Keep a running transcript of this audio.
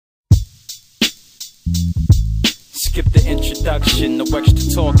Skip the introduction, no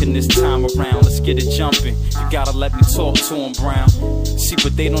extra talking this time around. Let's get it jumping. You gotta let me talk to them, Brown. See,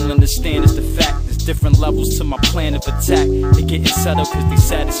 what they don't understand is the fact there's different levels to my plan of attack. They getting settled cause they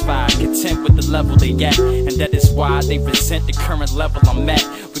satisfied, content with the level they at. And that is why they resent the current level I'm at.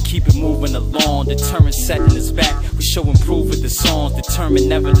 We keep it moving along, determined setting us back. We show improve with the songs, determined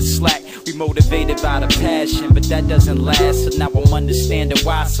never to slack. We motivated by the passion, but that doesn't last. So now I'm understanding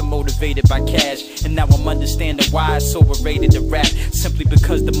why I'm so motivated by cash. And now I'm understanding why it's overrated to rap. Simply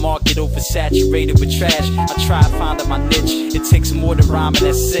because the market oversaturated with trash. I try finding my niche. It takes more to rhyme and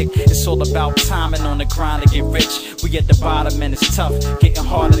that's sick. It's all about timing on the grind to get rich. We at the bottom and it's tough, getting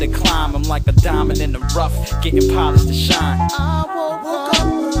harder to climb. I'm like a diamond in the rough, getting polished to shine. I woke up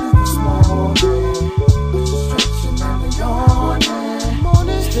this morning, stretching and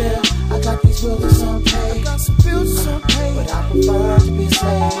yawning. Still, I got these bills on pay. But I prefer to be a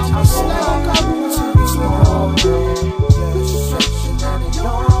slave. I'm a slave. Woke up this morning, stretching and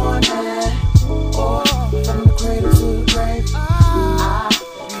yawning. From the cradle to the grave,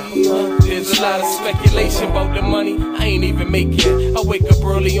 there's a lot of speculation about the money I ain't even make yet. I wake up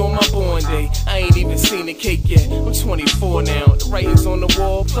early on my born day, I ain't even seen the cake yet. I'm 24 now, the writing's on the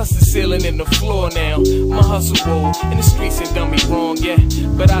wall, plus the ceiling and the floor now. My hustle roll, in the streets ain't done me wrong yet.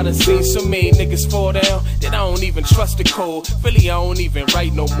 But I done seen so many niggas fall down that I don't even trust the code. Really, I don't even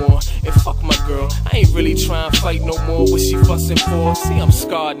write no more. And fuck my girl, I ain't really trying to fight no more. What she fussing for? See, I'm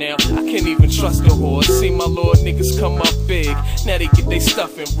scarred now, I can't even trust the whore. See my lord niggas come up big, now they get they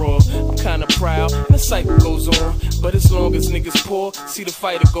stuffing raw. I'm kinda proud, and the cycle goes on. But as long as niggas poor, see the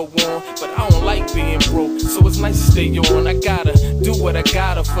fighter go on. But I don't like being broke, so it's nice to stay on. I gotta do what I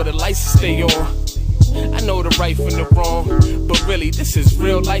gotta for the lights to stay on. I know the right from the wrong, but really this is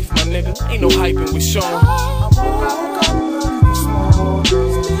real life, my nigga. Ain't no hyping with Sean.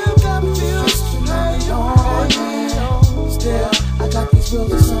 Still, I got these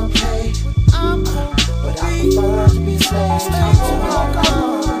bills on pay. But I prefer to be a slave. I woke up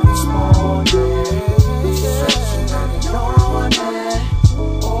this morning, stretching and yawning.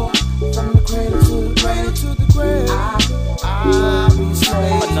 From the cradle to the grave, I'll be a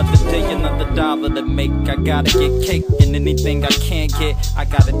slave. Another day, another dollar to make. I gotta get cake, and anything I can't get, I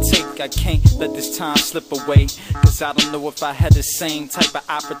gotta take. I can't let this time slip away, cause I don't know if I had the same type of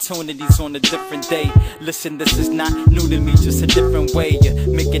opportunities on a different day. Listen, this is not new to me, just a different way of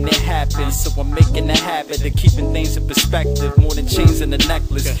making it happen. So I'm making a habit of keeping things in perspective, more than chains and a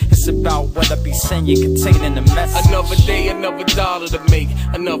necklace. It's about what I be saying, containing the message. Another day, another dollar to make.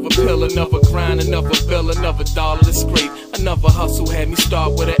 Another pill, another grind, another bill, another dollar to scrape. Another hustle had me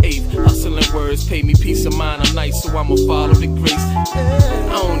start with an eighth. Hustling words pay me peace of mind. I'm nice, so I'ma follow the grace. I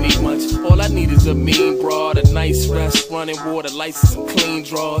don't need much, all I need is a mean broad, a nice rest, running water, lights, and clean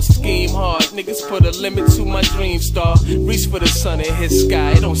draws. Scheme hard, niggas put a limit to my dream star. Reach for the sun and hit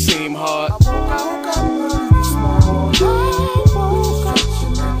sky, it don't seem hard. I woke up this morning,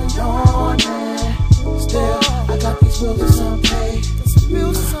 stretching and yawning. Still, I got these bills on pay.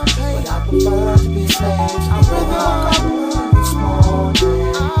 But I prefer to be a slave. I woke up this morning,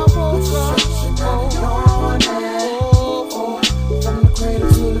 stretching and yawning. From the cradle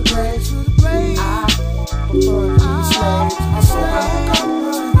to the grave, I prefer to be a slave. I woke up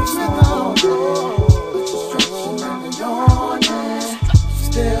this morning, stretching and yawning.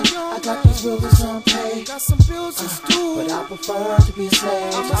 Still, I got these bills on pay. But I prefer to be a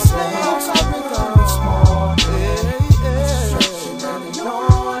slave.